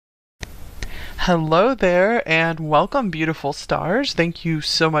Hello there, and welcome, beautiful stars. Thank you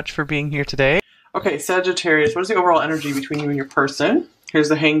so much for being here today. Okay, Sagittarius, what is the overall energy between you and your person? Here's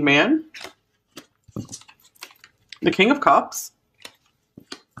the Hangman, the King of Cups,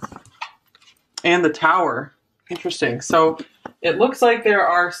 and the Tower. Interesting. So it looks like there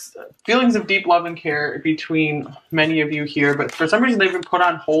are feelings of deep love and care between many of you here, but for some reason they've been put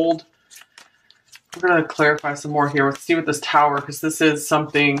on hold. We're going to clarify some more here. Let's see with this Tower, because this is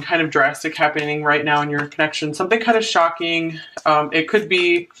something kind of drastic happening right now in your connection. Something kind of shocking. It could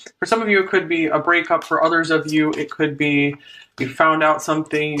be, for some of you, it could be a breakup. For others of you, it could be you found out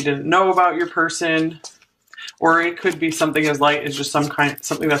something you didn't know about your person. Or it could be something as light as just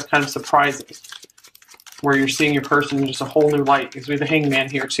something that's kind of surprising, where you're seeing your person in just a whole new light, because we have the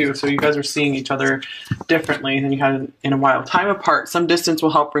Hangman here too. So you guys are seeing each other differently than you had in a while. Time apart, some distance will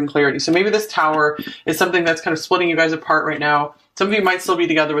help bring clarity. So maybe this Tower is something that's kind of splitting you guys apart right now. Some of you might still be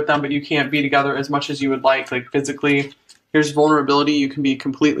together with them, but you can't be together as much as you would like physically. Here's vulnerability. You can be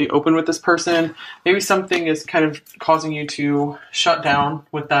completely open with this person. Maybe something is kind of causing you to shut down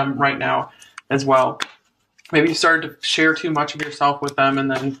with them right now as well. Maybe you started to share too much of yourself with them, and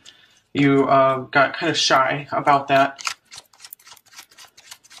then you got kind of shy about that.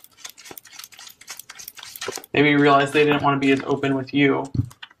 Maybe you realized they didn't want to be as open with you.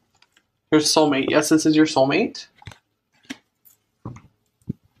 Here's soulmate. Yes, this is your soulmate.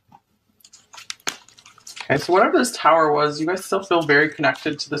 Okay, so whatever this Tower was, you guys still feel very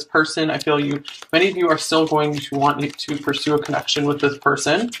connected to this person. I feel many of you are still going to want to pursue a connection with this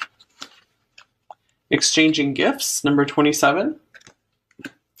person. Exchanging gifts, number 27.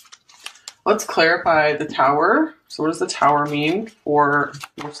 Let's clarify the Tower. So what does the Tower mean for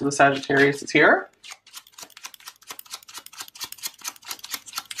most of the Sagittarius is here?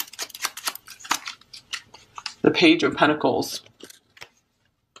 The Page of Pentacles.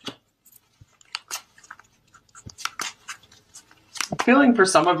 I'm feeling for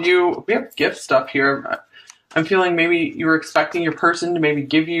some of you, we have gift stuff here. I'm feeling maybe you were expecting your person to maybe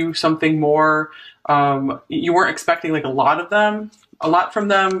give you something more. You weren't expecting like a lot from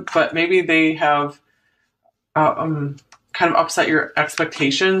them, but maybe they have kind of upset your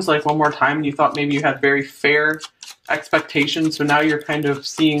expectations like one more time, and you thought maybe you had very fair expectations, so now you're kind of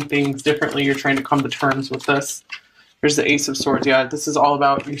seeing things differently. You're trying to come to terms with this. There's the Ace of Swords. Yeah, this is all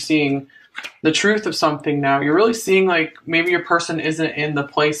about you seeing the truth of something now. You're really seeing like maybe your person isn't in the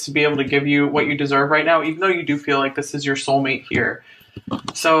place to be able to give you what you deserve right now, even though you do feel like this is your soulmate here.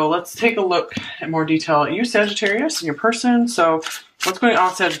 So let's take a look in more detail at you, Sagittarius, and your person. So what's going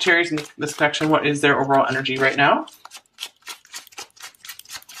on, Sagittarius, in this connection? What is their overall energy right now?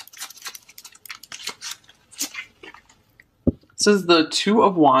 This is the Two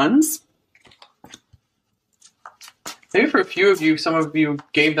of Wands. Maybe for a few of you, some of you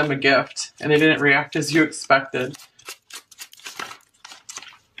gave them a gift and they didn't react as you expected.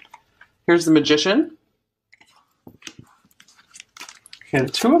 Here's the Magician. Okay,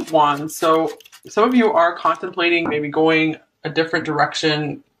 the Two of Wands. So some of you are contemplating maybe going a different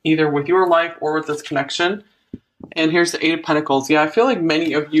direction, either with your life or with this connection. And here's the Eight of Pentacles. Yeah, I feel like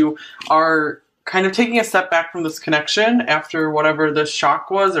many of you are kind of taking a step back from this connection after whatever the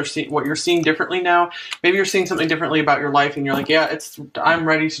shock was, or what you're seeing differently now. Maybe you're seeing something differently about your life and you're like, yeah, I'm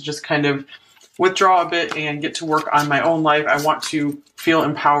ready to just kind of withdraw a bit and get to work on my own life. I want to feel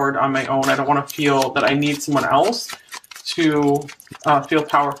empowered on my own. I don't want to feel that I need someone else to feel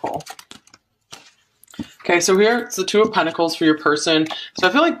powerful. Okay, so here it's the Two of Pentacles for your person. So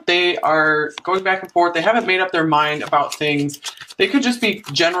I feel like they are going back and forth. They haven't made up their mind about things. They could just be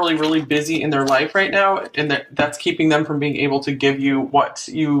generally really busy in their life right now, and that's keeping them from being able to give you what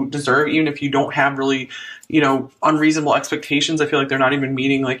you deserve, even if you don't have really, unreasonable expectations. I feel like they're not even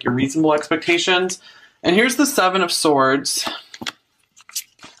meeting like your reasonable expectations. And here's the Seven of Swords.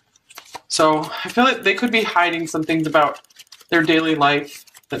 So I feel like they could be hiding some things about their daily life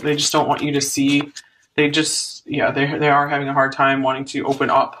that they just don't want you to see. They just, they are having a hard time wanting to open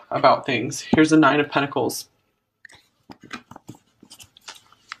up about things. Here's the Nine of Pentacles.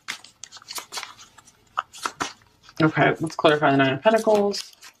 Okay, let's clarify the Nine of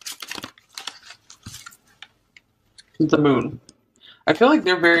Pentacles. The Moon. I feel like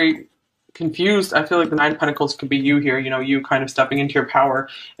they're very confused. I feel like the Nine of Pentacles could be you here, you kind of stepping into your power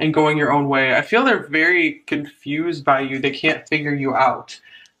and going your own way. I feel they're very confused by you. They can't figure you out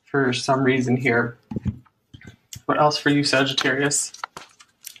for some reason here. What else for you, Sagittarius?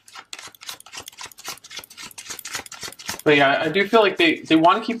 But yeah, I do feel like they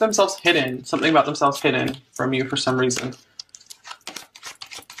want to keep themselves hidden, something about themselves hidden from you for some reason.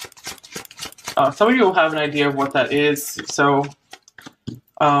 Some of you will have an idea of what that is. So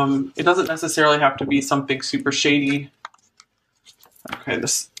It doesn't necessarily have to be something super shady. Okay,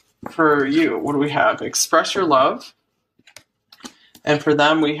 this for you, what do we have? Express your love. And for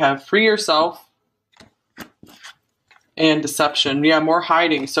them, we have free yourself and deception. Yeah, more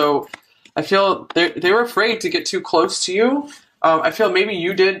hiding. So I feel they were afraid to get too close to you. I feel maybe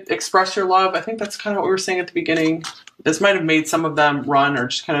you did express your love. I think that's kind of what we were saying at the beginning. This might have made some of them run or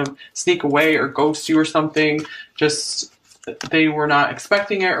just kind of sneak away or ghost you or something. Just they were not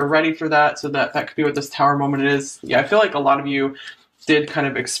expecting it or ready for that. So that could be what this Tower moment is. Yeah, I feel like a lot of you did kind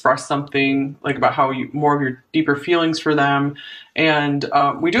of express something like about how you more of your deeper feelings for them. And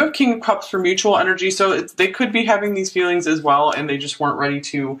we do have King of Cups for mutual energy. So they could be having these feelings as well, and they just weren't ready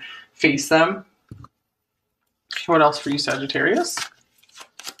to face them. What else for you, Sagittarius?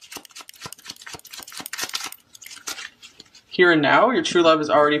 Here and now, your true love is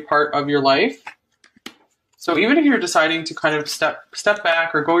already part of your life. So even if you're deciding to kind of step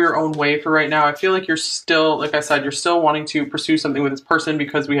back or go your own way for right now, I feel like you're still, like I said, you're still wanting to pursue something with this person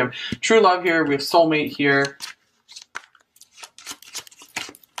because we have true love here, we have soulmate here.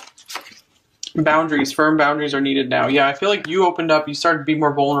 Boundaries, firm boundaries are needed now. Yeah, I feel like you opened up, you started to be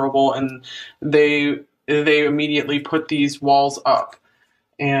more vulnerable, and they immediately put these walls up.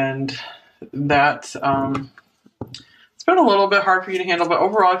 And that it's been a little bit hard for you to handle, but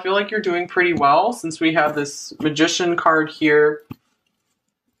overall I feel like you're doing pretty well since we have this Magician card here.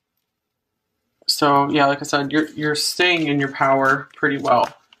 So yeah, like I said, you're staying in your power pretty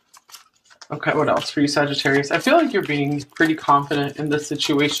well. Okay, what else for you, Sagittarius? I feel like you're being pretty confident in this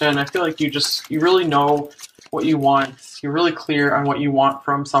situation. I feel like you really know what you want. You're really clear on what you want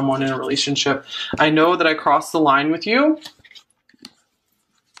from someone in a relationship. I know that I crossed the line with you.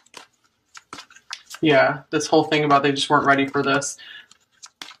 Yeah, this whole thing about they just weren't ready for this.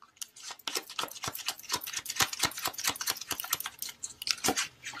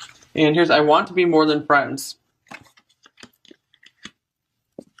 And here's, I want to be more than friends.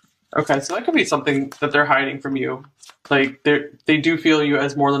 Okay, so that could be something that they're hiding from you. Like they do feel you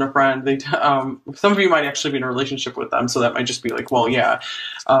as more than a friend. They some of you might actually be in a relationship with them, so that might just be like, well, yeah.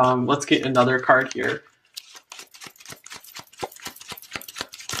 Let's get another card here.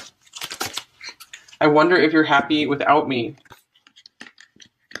 I wonder if you're happy without me.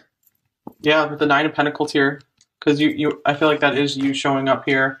 Yeah, with the Nine of Pentacles here, because I feel like that is you showing up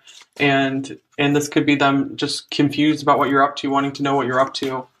here, and this could be them just confused about what you're up to, wanting to know what you're up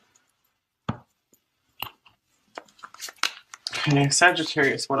to. Okay,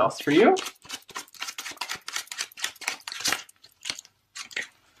 Sagittarius, what else for you?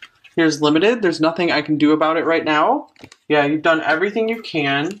 Here's limited. There's nothing I can do about it right now. Yeah, you've done everything you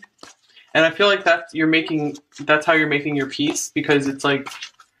can. And I feel like that's how you're making your peace, because it's like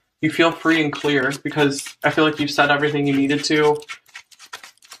you feel free and clear because I feel like you've said everything you needed to.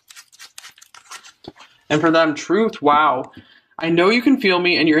 And for them, truth, wow. I know you can feel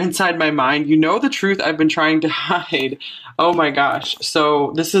me and you're inside my mind. You know the truth I've been trying to hide. Oh my gosh.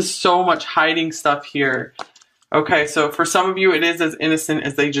 So this is so much hiding stuff here. Okay, so for some of you, it is as innocent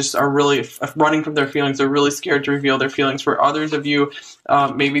as they just are really running from their feelings. They're really scared to reveal their feelings. For others of you,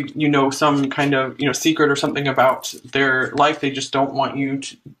 maybe you know some kind of secret or something about their life they just don't want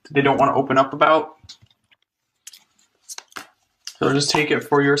they don't want to open up about. So just take it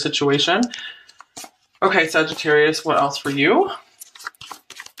for your situation. Okay, Sagittarius, what else for you?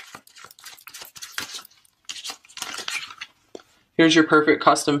 Here's your perfect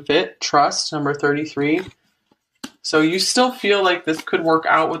custom fit, trust, number 33. So you still feel like this could work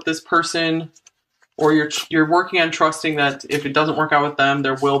out with this person, or you're working on trusting that if it doesn't work out with them,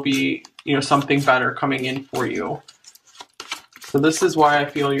 there will be something better coming in for you. So this is why I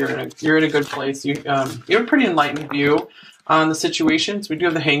feel you're in a good place. You have a pretty enlightened view on the situation. So we do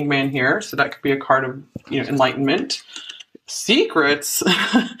have the Hangman here, so that could be a card of enlightenment. Secrets.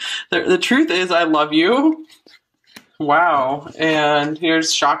 The truth is, I love you. Wow. And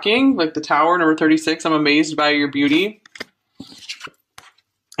here's shocking, like the Tower, number 36. I'm amazed by your beauty.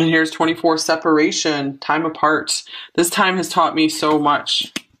 And here's 24, separation, time apart. This time has taught me so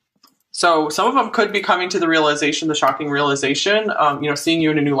much. So some of them could be coming to the realization, the shocking realization, seeing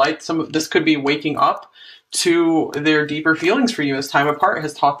you in a new light. This could be waking up to their deeper feelings for you, as time apart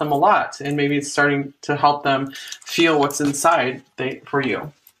has taught them a lot. And maybe it's starting to help them feel what's inside for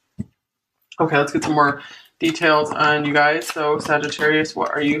you. Okay, let's get some more details on you guys. So Sagittarius, what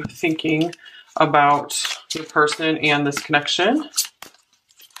are you thinking about your person and this connection?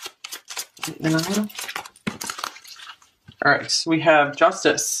 All right, so we have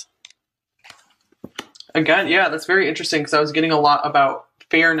Justice. Again, yeah, that's very interesting, because I was getting a lot about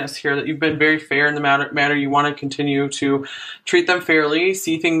fairness here, that you've been very fair in the matter. You want to continue to treat them fairly,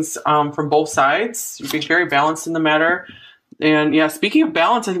 see things from both sides. You're being very balanced in the matter. And yeah, speaking of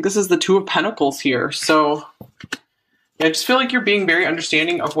balance, I think this is the Two of Pentacles here. So yeah, I just feel like you're being very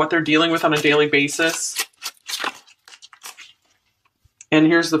understanding of what they're dealing with on a daily basis. And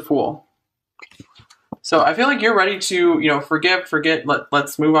here's the Fool. So I feel like you're ready to, you know, forgive, forget,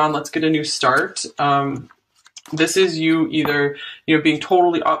 let's move on, let's get a new start. This is you either, you know, being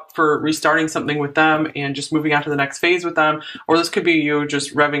totally up for restarting something with them and just moving on to the next phase with them, or this could be you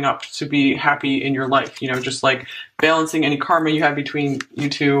just revving up to be happy in your life, you know, just like balancing any karma you have between you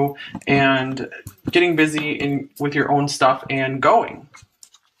two and getting busy with your own stuff and going.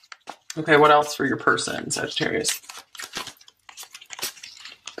 Okay, what else for your person, Sagittarius?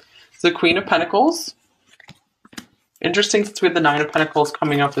 The Queen of Pentacles. Interesting, since we have the Nine of Pentacles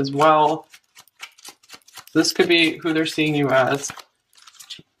coming up as well. This could be who they're seeing you as.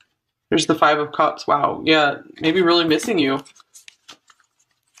 There's the Five of Cups. Wow. Yeah, maybe really missing you.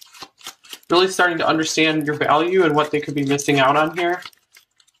 Really starting to understand your value and what they could be missing out on here.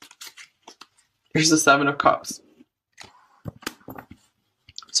 Here's the Seven of Cups.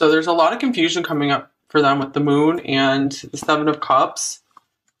 So there's a lot of confusion coming up for them with the Moon and the Seven of Cups.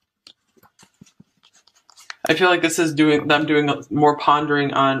 I feel like this is them doing more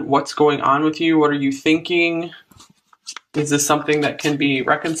pondering on what's going on with you. What are you thinking? Is this something that can be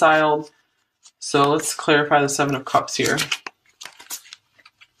reconciled? So let's clarify the Seven of Cups here.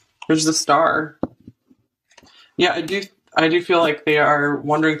 Here's the Star. Yeah, I do feel like they are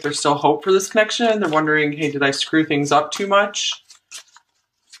wondering if there's still hope for this connection. They're wondering, hey, did I screw things up too much?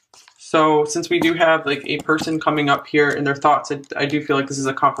 So since we do have like a person coming up here in their thoughts, I do feel like this is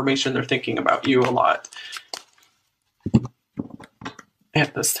a confirmation they're thinking about you a lot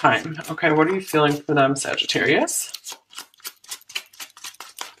at this time. Okay, what are you feeling for them, Sagittarius?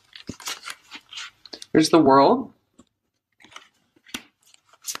 Here's the World.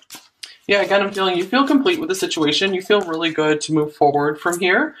 Yeah, again, I'm feeling you feel complete with the situation. You feel really good to move forward from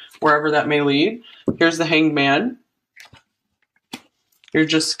here, wherever that may lead. Here's the Hanged Man. You're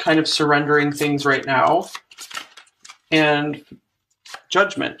just kind of surrendering things right now. And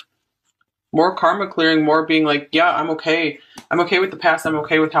Judgment. More karma clearing, more being like, yeah, I'm okay. I'm okay with the past. I'm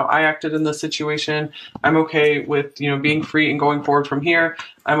okay with how I acted in this situation. I'm okay with, you know, being free and going forward from here.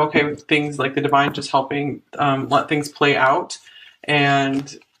 I'm okay with things like the divine just helping let things play out.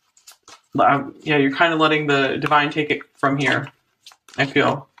 And yeah, you're kind of letting the divine take it from here, I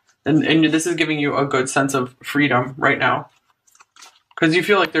feel. And this is giving you a good sense of freedom right now. Because you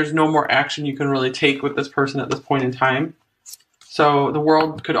feel like there's no more action you can really take with this person at this point in time. So the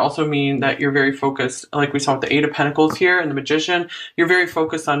World could also mean that you're very focused, like we saw with the Eight of Pentacles here and the Magician, you're very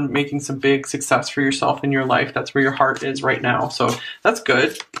focused on making some big success for yourself in your life. That's where your heart is right now. So that's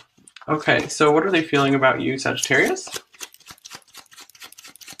good. Okay, so what are they feeling about you, Sagittarius?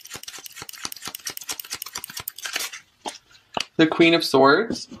 The Queen of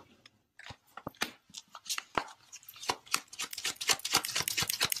Swords.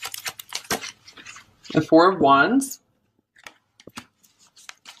 The Four of Wands.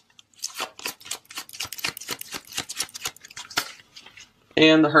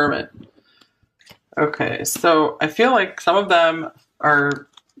 And the Hermit. Okay, so I feel like some of them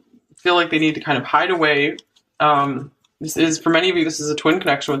feel like they need to kind of hide away. This is, for many of you, this is a twin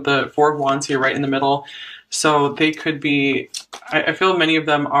connection with the Four of Wands here right in the middle. So they could be, I feel many of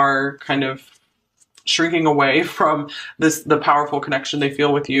them are kind of shrinking away from the powerful connection they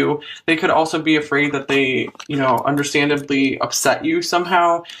feel with you. They could also be afraid that they, you know, understandably upset you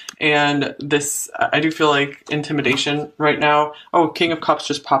somehow. And this, I do feel like intimidation right now. Oh, King of Cups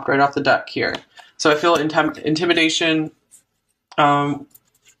just popped right off the deck here. So I feel intimidation by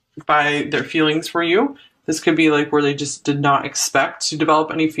their feelings for you. This could be like where they just did not expect to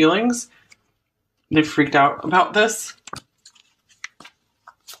develop any feelings. They freaked out about this.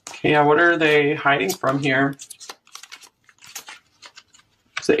 Okay, yeah, what are they hiding from here?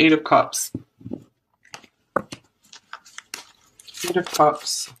 It's the Eight of Cups. Eight of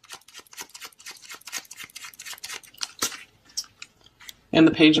Cups. And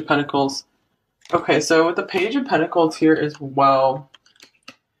the Page of Pentacles. Okay, so with the Page of Pentacles here as well,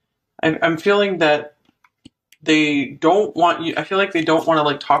 I'm feeling that they don't want you, I feel like they don't want to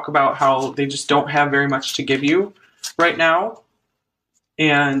like talk about how they just don't have very much to give you right now.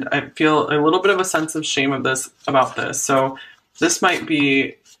 And I feel a little bit of a sense of shame about this. So this might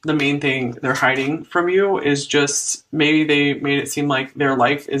be the main thing they're hiding from you, is just maybe they made it seem like their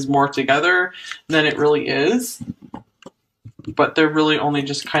life is more together than it really is. But they're really only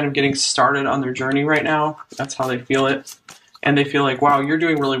just kind of getting started on their journey right now. That's how they feel it. and they feel like, wow, you're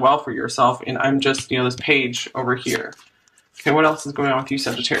doing really well for yourself, and I'm just, you know, this page over here. Okay, what else is going on with you,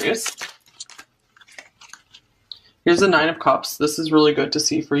 Sagittarius? Here's the Nine of Cups. This is really good to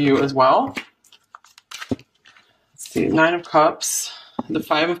see for you as well. Let's see, Nine of Cups, the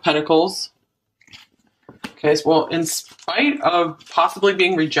Five of Pentacles. Okay, so, well, in spite of possibly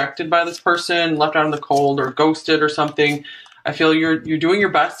being rejected by this person, left out in the cold, or ghosted or something, I feel you're doing your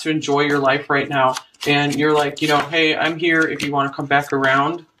best to enjoy your life right now. And you're like, you know, hey, I'm here if you want to come back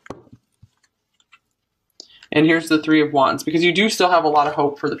around. And here's the Three of Wands, because you do still have a lot of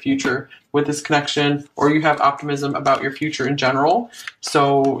hope for the future with this connection, or you have optimism about your future in general.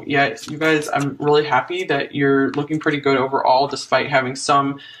 So yeah, you guys, I'm really happy that you're looking pretty good overall, despite having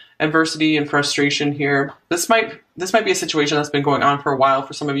some adversity and frustration here. This might be a situation that's been going on for a while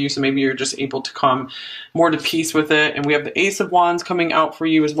for some of you, so maybe you're just able to come more to peace with it. And we have the Ace of Wands coming out for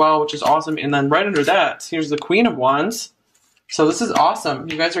you as well, which is awesome. And then right under that, here's the Queen of Wands. So this is awesome.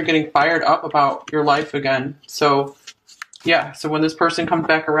 You guys are getting fired up about your life again. So yeah, so when this person comes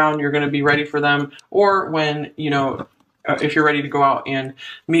back around, you're going to be ready for them. Or when, you know, if you're ready to go out and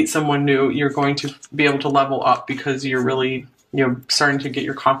meet someone new, you're going to be able to level up because you're really, you know, starting to get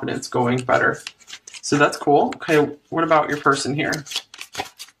your confidence going better. So that's cool. Okay, what about your person here?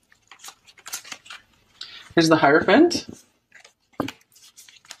 Here's the Hierophant.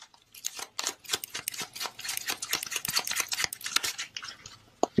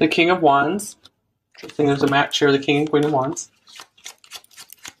 The King of Wands. I think there's a match here, the King and Queen of Wands.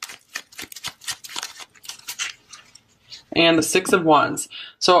 And the Six of Wands.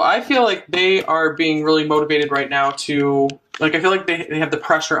 So I feel like they are being really motivated right now to, like, I feel like they have the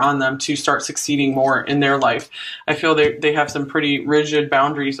pressure on them to start succeeding more in their life. I feel they have some pretty rigid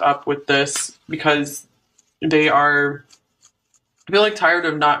boundaries up with this because they are, I feel like, tired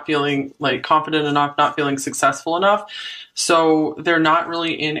of not feeling like confident enough, not feeling successful enough. So they're not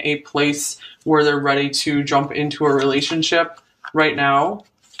really in a place where they're ready to jump into a relationship right now.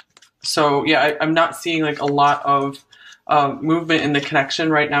 So yeah, I'm not seeing like a lot of movement in the connection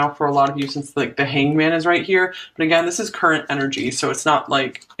right now for a lot of you, since like the Hangman is right here. But again, this is current energy, so it's not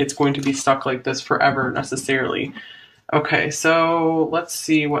like it's going to be stuck like this forever necessarily. Okay, so let's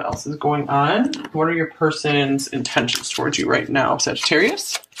see what else is going on. What are your person's intentions towards you right now,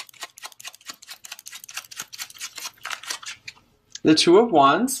 Sagittarius? The Two of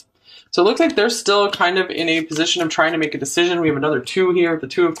Wands. So it looks like they're still kind of in a position of trying to make a decision. We have another two here, the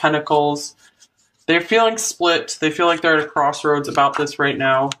Two of Pentacles. They're feeling split. They feel like they're at a crossroads about this right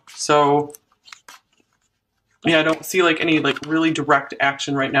now. So yeah, I don't see like any like really direct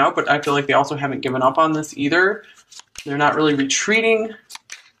action right now, but I feel like they also haven't given up on this either. They're not really retreating.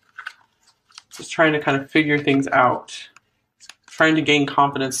 Just trying to kind of figure things out. Trying to gain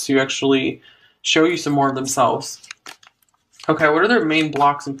confidence to actually show you some more of themselves. Okay, what are their main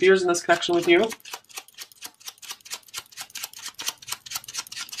blocks and fears in this connection with you?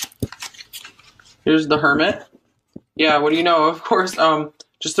 Here's the Hermit. Yeah, what do you know? Of course,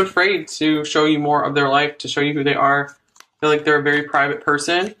 just afraid to show you more of their life, to show you who they are. I feel like they're a very private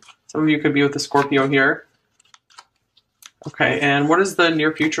person. Some of you could be with the Scorpio here. Okay, and what does the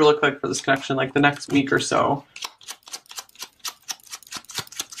near future look like for this connection, like the next week or so?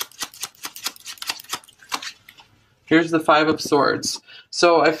 Here's the Five of Swords.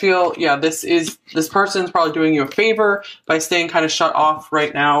 So I feel, yeah, this person's probably doing you a favor by staying kind of shut off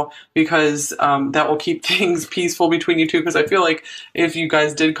right now, because that will keep things peaceful between you two. Because I feel like if you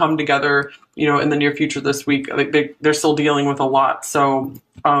guys did come together, you know, in the near future this week, like they're still dealing with a lot. So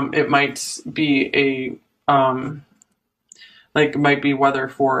it might be it might be weather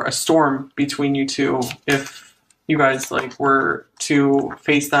for a storm between you two if you guys like were to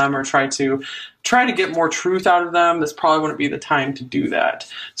face them or try to get more truth out of them. This probably wouldn't be the time to do that.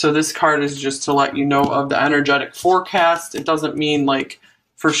 So this card is just to let you know of the energetic forecast. It doesn't mean like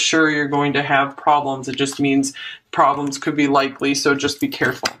for sure you're going to have problems. It just means problems could be likely, so just be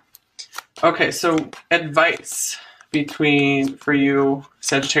careful. Okay, so advice for you,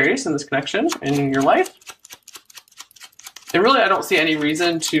 Sagittarius, in this connection and in your life. And really, I don't see any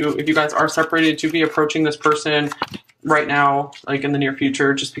reason to, if you guys are separated, to be approaching this person right now, like in the near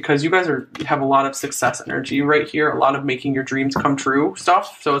future, just because you guys have a lot of success energy right here, a lot of making your dreams come true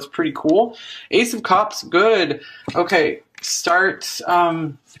stuff. So it's pretty cool. Ace of Cups, good. Okay, start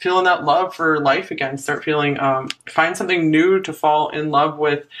feeling that love for life again. Start feeling, find something new to fall in love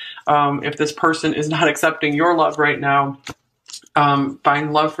with. If this person is not accepting your love right now,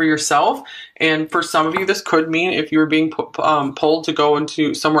 find love for yourself. And for some of you, this could mean if you were being pulled to go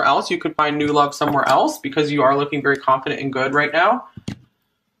into somewhere else, you could find new love somewhere else, because you are looking very confident and good right now.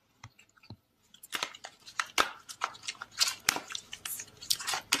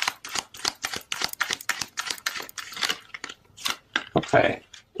 Okay,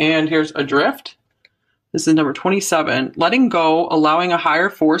 and here's Adrift. This is number 27. Letting go, allowing a higher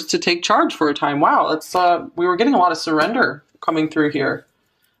force to take charge for a time. Wow, that's we were getting a lot of surrender coming through here.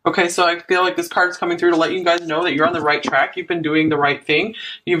 Okay, so I feel like this card is coming through to let you guys know that you're on the right track. You've been doing the right thing.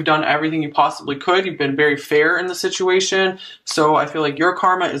 You've done everything you possibly could. You've been very fair in the situation. So I feel like your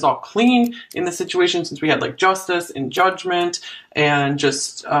karma is all clean in the situation, since we had like justice and judgment and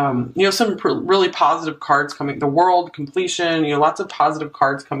just, you know, some really positive cards coming. The world, completion, you know, lots of positive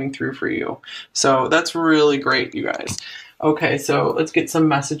cards coming through for you. So that's really great, you guys. Okay, so let's get some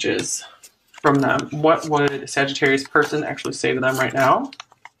messages from them. What would a Sagittarius person actually say to them right now?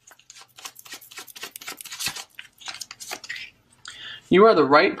 You are the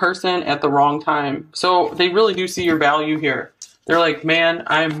right person at the wrong time. So they really do see your value here. They're like, man,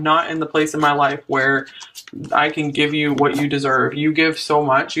 I'm not in the place in my life where I can give you what you deserve. You give so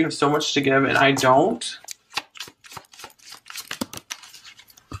much. You have so much to give, and I don't.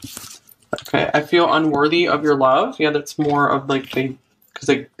 Okay, I feel unworthy of your love. Yeah, that's more of like because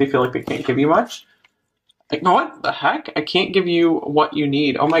they feel like they can't give you much. Like, no, what the heck? I can't give you what you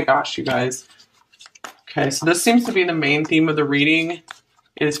need. Oh my gosh, you guys. Okay, so this seems to be the main theme of the reading,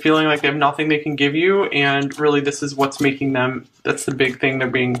 is feeling like they have nothing they can give you, and really this is what's making them, that's the big thing, they're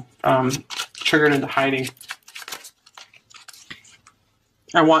being triggered into hiding.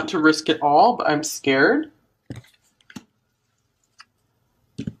 I want to risk it all, but I'm scared.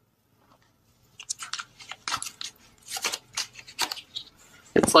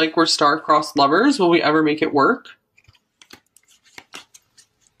 It's like we're star-crossed lovers. Will we ever make it work?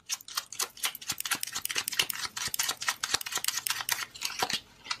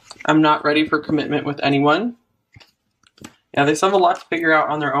 I'm not ready for commitment with anyone. Yeah, they still have a lot to figure out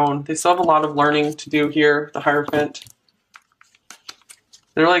on their own. They still have a lot of learning to do here, the Hierophant.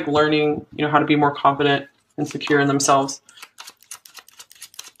 They're like learning, you know, how to be more confident and secure in themselves.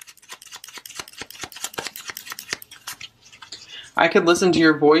 I could listen to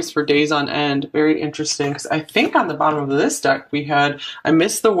your voice for days on end. Very interesting, because I think on the bottom of this deck we had, I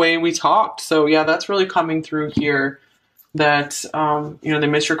miss the way we talked. So yeah, that's really coming through here. That, you know, they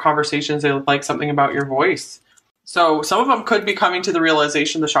miss your conversations. They like something about your voice. So some of them could be coming to the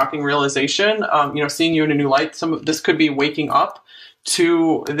realization, the shocking realization, you know, seeing you in a new light. This could be waking up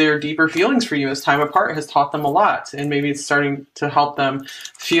to their deeper feelings for you. This time apart has taught them a lot, and maybe it's starting to help them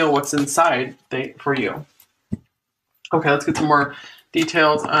feel what's inside for you. Okay, let's get some more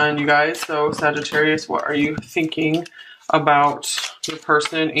details on you guys. So Sagittarius, what are you thinking about your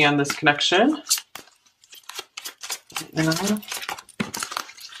person and this connection? All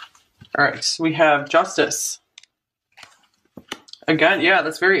right, so we have Justice. Again, yeah,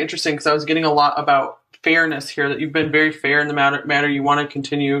 that's very interesting, because I was getting a lot about fairness here, that you've been very fair in the matter. You want to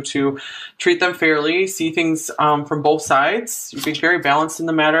continue to treat them fairly, see things from both sides. You've been very balanced in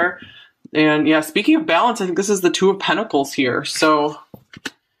the matter. And yeah, speaking of balance, I think this is the Two of Pentacles here. So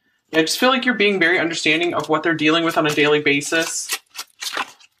yeah, I just feel like you're being very understanding of what they're dealing with on a daily basis.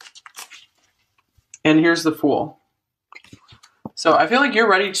 And here's the Fool. So I feel like you're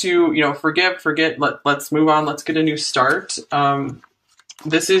ready to, you know, forgive, forget, let's move on, let's get a new start.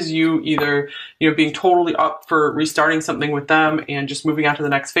 This is you either, you know, being totally up for restarting something with them and just moving on to the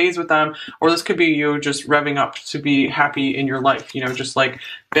next phase with them, or this could be you just revving up to be happy in your life, you know, just like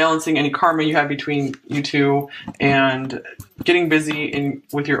balancing any karma you have between you two and getting busy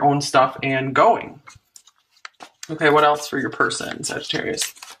with your own stuff and going. Okay, what else for your person,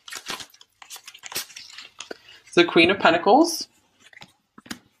 Sagittarius? The Queen of Pentacles.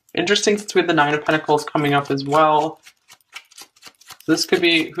 Interesting, since we have the Nine of Pentacles coming up as well. This could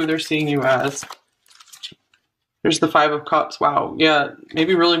be who they're seeing you as. There's the Five of Cups. Wow, yeah,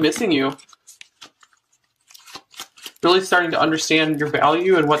 maybe really missing you. Really starting to understand your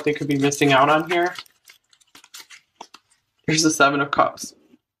value and what they could be missing out on here. Here's the Seven of Cups.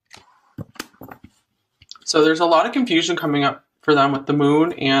 So there's a lot of confusion coming up for them with the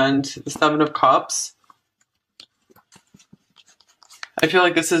Moon and the Seven of Cups. I feel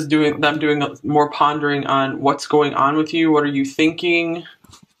like this is them doing more pondering on what's going on with you. What are you thinking?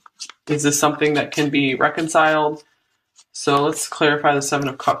 Is this something that can be reconciled? So let's clarify the Seven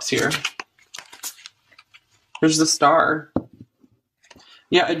of Cups here. There's the Star.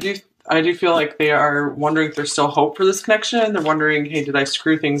 Yeah, I do feel like they are wondering if there's still hope for this connection. They're wondering, hey, did I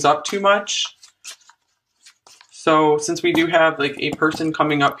screw things up too much? So since we do have like a person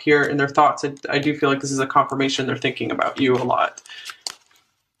coming up here in their thoughts, I do feel like this is a confirmation they're thinking about you a lot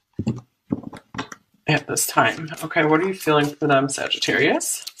at this time. Okay, what are you feeling for them,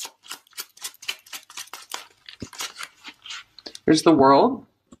 Sagittarius? Here's the World.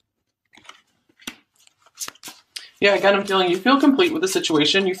 Yeah, again, I'm feeling you feel complete with the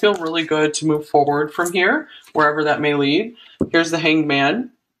situation. You feel really good to move forward from here, wherever that may lead. Here's the Hanged Man.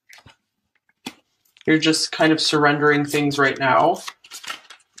 You're just kind of surrendering things right now.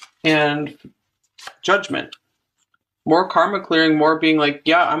 And Judgment. More karma clearing, more being like,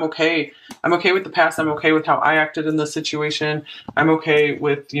 yeah, I'm okay. I'm okay with the past. I'm okay with how I acted in this situation. I'm okay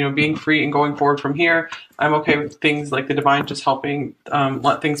with, you know, being free and going forward from here. I'm okay with things like the divine just helping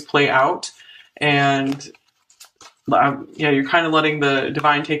let things play out. And yeah, you're kind of letting the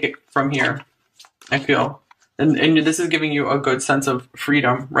divine take it from here, I feel. And this is giving you a good sense of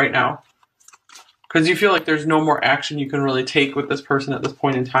freedom right now. Because you feel like there's no more action you can really take with this person at this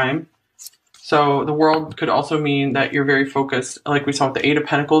point in time. So the World could also mean that you're very focused, like we saw with the Eight of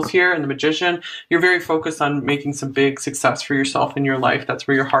Pentacles here and the Magician, you're very focused on making some big success for yourself in your life. That's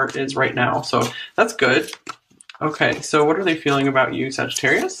where your heart is right now. So that's good. Okay, so what are they feeling about you,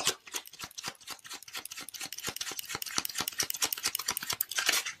 Sagittarius?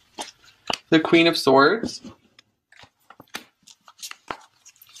 The Queen of Swords.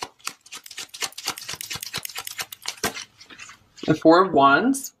 The Four of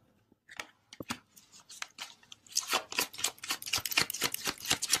Wands.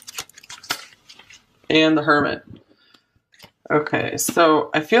 And the Hermit. Okay, so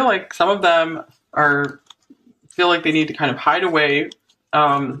I feel like some of them feel like they need to kind of hide away.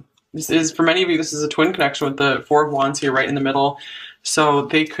 This is, for many of you, this is a twin connection with the Four of Wands here right in the middle. So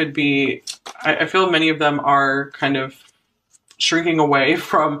they could be, I feel many of them are kind of shrinking away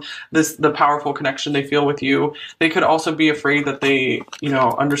from the powerful connection they feel with you. They could also be afraid that they, you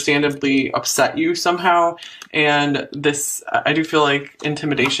know, understandably upset you somehow. And this, I do feel like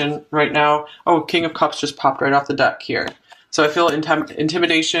intimidation right now. Oh, King of Cups just popped right off the deck here. So I feel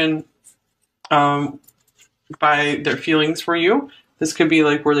intimidation by their feelings for you. This could be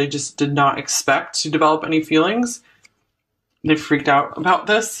like where they just did not expect to develop any feelings. They freaked out about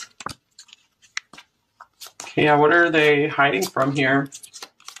this. Okay, yeah, what are they hiding from here?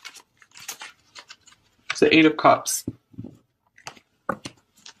 It's the Eight of Cups.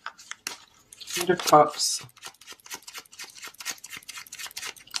 Eight of Cups.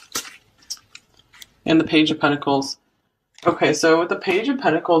 And the Page of Pentacles. Okay, so with the Page of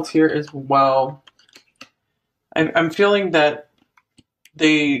Pentacles here as well, I'm feeling that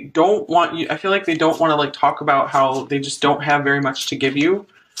they don't want you, I feel like they don't want to like talk about how they just don't have very much to give you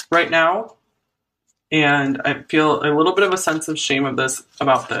right now. And I feel a little bit of a sense of shame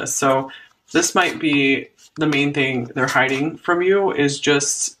about this. So this might be the main thing they're hiding from you, is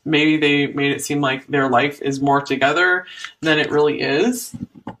just maybe they made it seem like their life is more together than it really is.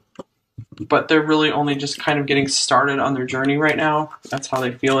 But they're really only just kind of getting started on their journey right now. That's how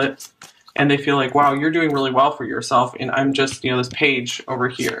they feel it. And they feel like, wow, you're doing really well for yourself. And I'm just, you know, this page over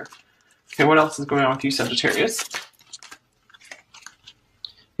here. Okay, what else is going on with you, Sagittarius?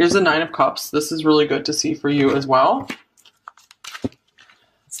 Here's the Nine of Cups. This is really good to see for you as well.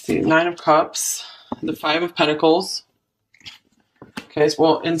 Let's see, Nine of Cups, the Five of Pentacles. Okay, so,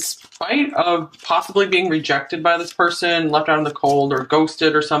 well, in spite of possibly being rejected by this person, left out in the cold, or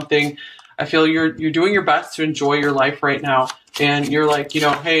ghosted or something, I feel you're doing your best to enjoy your life right now. And you're like, you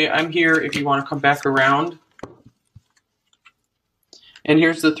know, hey, I'm here if you want to come back around. And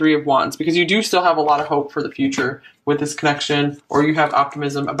here's the Three of Wands, because you do still have a lot of hope for the future with this connection, or you have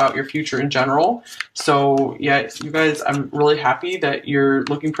optimism about your future in general. So yeah, you guys, I'm really happy that you're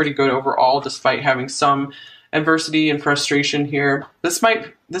looking pretty good overall, despite having some adversity and frustration here. This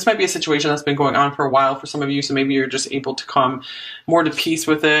might be a situation that's been going on for a while for some of you, so maybe you're just able to come more to peace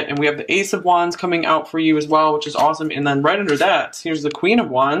with it. And we have the Ace of Wands coming out for you as well, which is awesome. And then right under that, here's the Queen of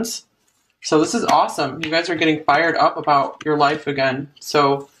Wands. So this is awesome. You guys are getting fired up about your life again.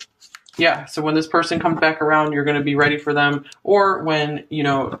 So yeah, so when this person comes back around, you're going to be ready for them. Or when, you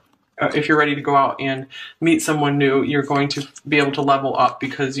know, if you're ready to go out and meet someone new, you're going to be able to level up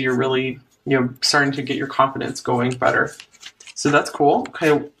because you're really, you know, starting to get your confidence going better. So that's cool.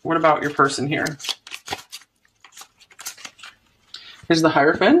 Okay, what about your person here? Here's the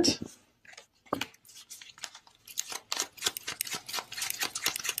Hierophant.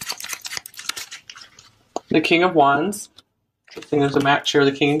 The King of Wands. I think there's a match here,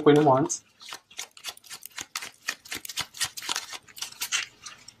 the King and Queen of Wands.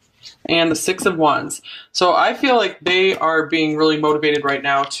 And the Six of Wands. So I feel like they are being really motivated right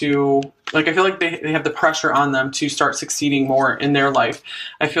now to, like, I feel like they have the pressure on them to start succeeding more in their life.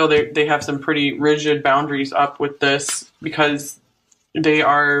 I feel they have some pretty rigid boundaries up with this, because they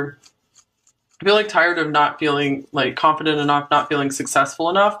are, I feel like, tired of not feeling like confident enough, not feeling successful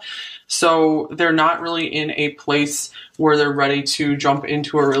enough. So they're not really in a place where they're ready to jump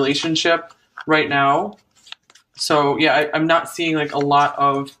into a relationship right now. So yeah, I'm not seeing like a lot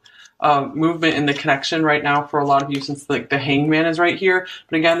of movement in the connection right now for a lot of you, since like the Hangman is right here.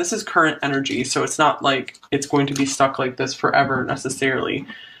 But again, this is current energy, so it's not like it's going to be stuck like this forever necessarily.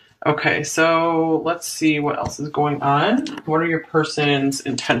 Okay, so let's see what else is going on. What are your person's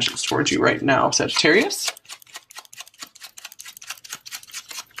intentions towards you right now, Sagittarius?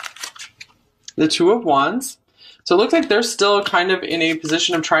 The Two of Wands. So it looks like they're still kind of in a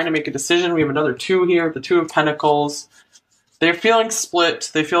position of trying to make a decision. We have another two here, the Two of Pentacles. They're feeling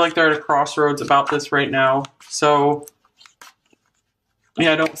split. They feel like they're at a crossroads about this right now. So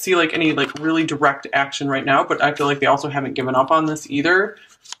yeah, I don't see like any like really direct action right now, but I feel like they also haven't given up on this either.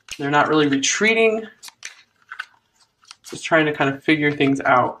 They're not really retreating. Just trying to kind of figure things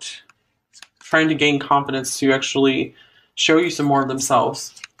out. Trying to gain confidence to actually show you some more of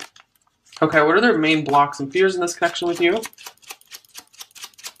themselves. Okay, what are their main blocks and fears in this connection with you?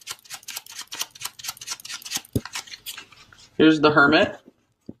 Here's the Hermit.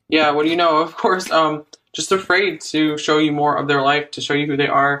 Yeah, what do you know? Of course, just afraid to show you more of their life, to show you who they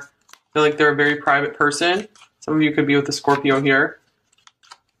are. I feel like they're a very private person. Some of you could be with the Scorpio here.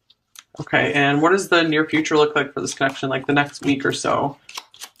 Okay, and what does the near future look like for this connection, like the next week or so?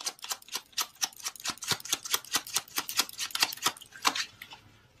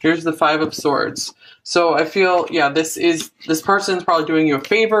 Here's the Five of Swords. So I feel, yeah, this person's probably doing you a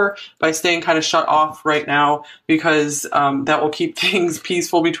favor by staying kind of shut off right now, because that will keep things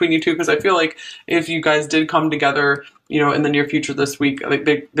peaceful between you two. Because I feel like if you guys did come together, you know, in the near future this week,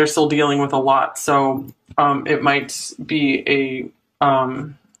 like they're still dealing with a lot. So it might be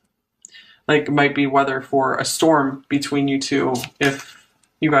it might be weather for a storm between you two if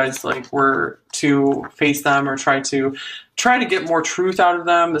you guys like were to face them or try to get more truth out of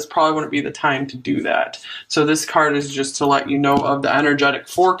them. This probably wouldn't be the time to do that. So this card is just to let you know of the energetic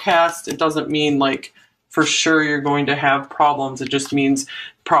forecast. It doesn't mean like for sure you're going to have problems. It just means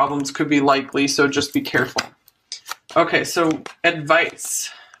problems could be likely, so just be careful. Okay, so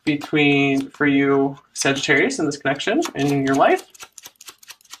advice for you, Sagittarius, in this connection in your life.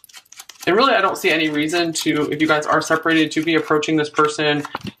 And really, I don't see any reason to, if you guys are separated, to be approaching this person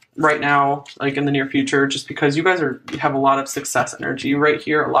right now, like in the near future, just because you guys have a lot of success energy right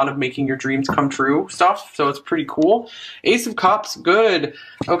here, a lot of making your dreams come true stuff. So it's pretty cool. Ace of Cups, good.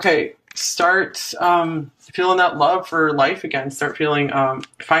 Okay, start feeling that love for life again. Start feeling,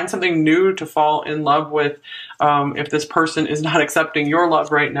 find something new to fall in love with. If this person is not accepting your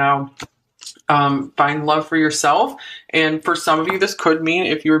love right now, find love for yourself. And for some of you, this could mean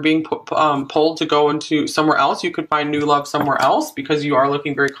if you were being pulled to go into somewhere else, you could find new love somewhere else, because you are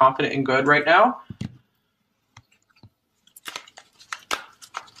looking very confident and good right now.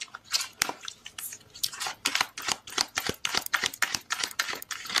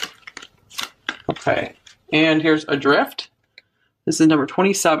 Okay, and here's Adrift. This is number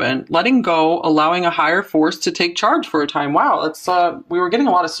 27. Letting go, allowing a higher force to take charge for a time. Wow, that's we were getting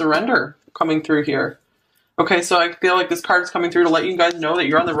a lot of surrender coming through here. Okay, so I feel like this card is coming through to let you guys know that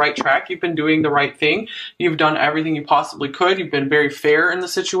you're on the right track. You've been doing the right thing. You've done everything you possibly could. You've been very fair in the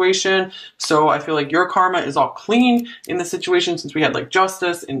situation. So I feel like your karma is all clean in the situation, since we had like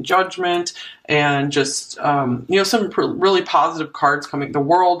justice and judgment and just, you know, some really positive cards coming. The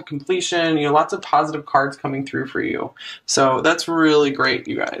World, completion, you know, lots of positive cards coming through for you. So that's really great,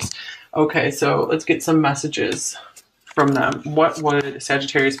 you guys. Okay, so let's get some messages from them. What would a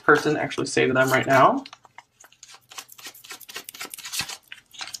Sagittarius person actually say to them right now?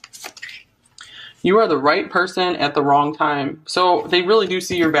 You are the right person at the wrong time. So they really do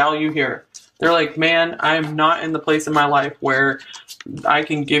see your value here. They're like, man, I'm not in the place in my life where I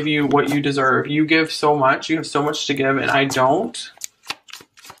can give you what you deserve. You give so much. You have so much to give, and I don't.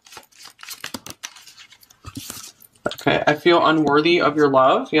 Okay, I feel unworthy of your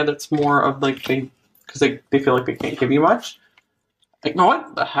love. Yeah, that's more of like because they feel like they can't give you much. Like, no,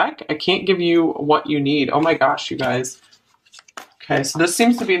 what the heck? I can't give you what you need. Oh my gosh, you guys. Okay, so this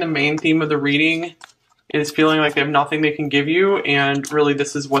seems to be the main theme of the reading, is feeling like they have nothing they can give you, and really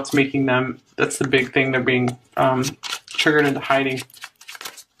this is what's making them, that's the big thing, they're being triggered into hiding.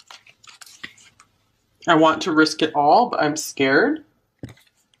 I want to risk it all, but I'm scared.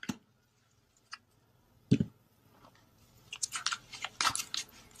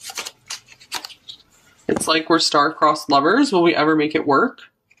 It's like we're star-crossed lovers. Will we ever make it work?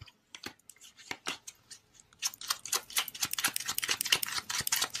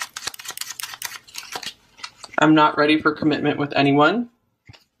 I'm not ready for commitment with anyone.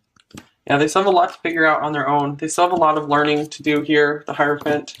 Yeah, they still have a lot to figure out on their own. They still have a lot of learning to do here, the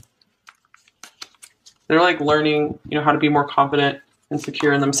Hierophant. They're like learning, you know, how to be more confident and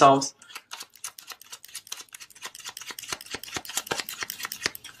secure in themselves.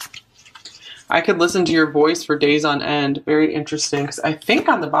 I could listen to your voice for days on end. Very interesting. Because I think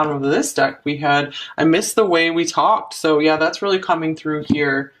on the bottom of this deck we had, I missed the way we talked. So yeah, that's really coming through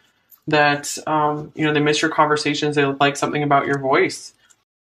here. That, you know, they miss your conversations. They like something about your voice.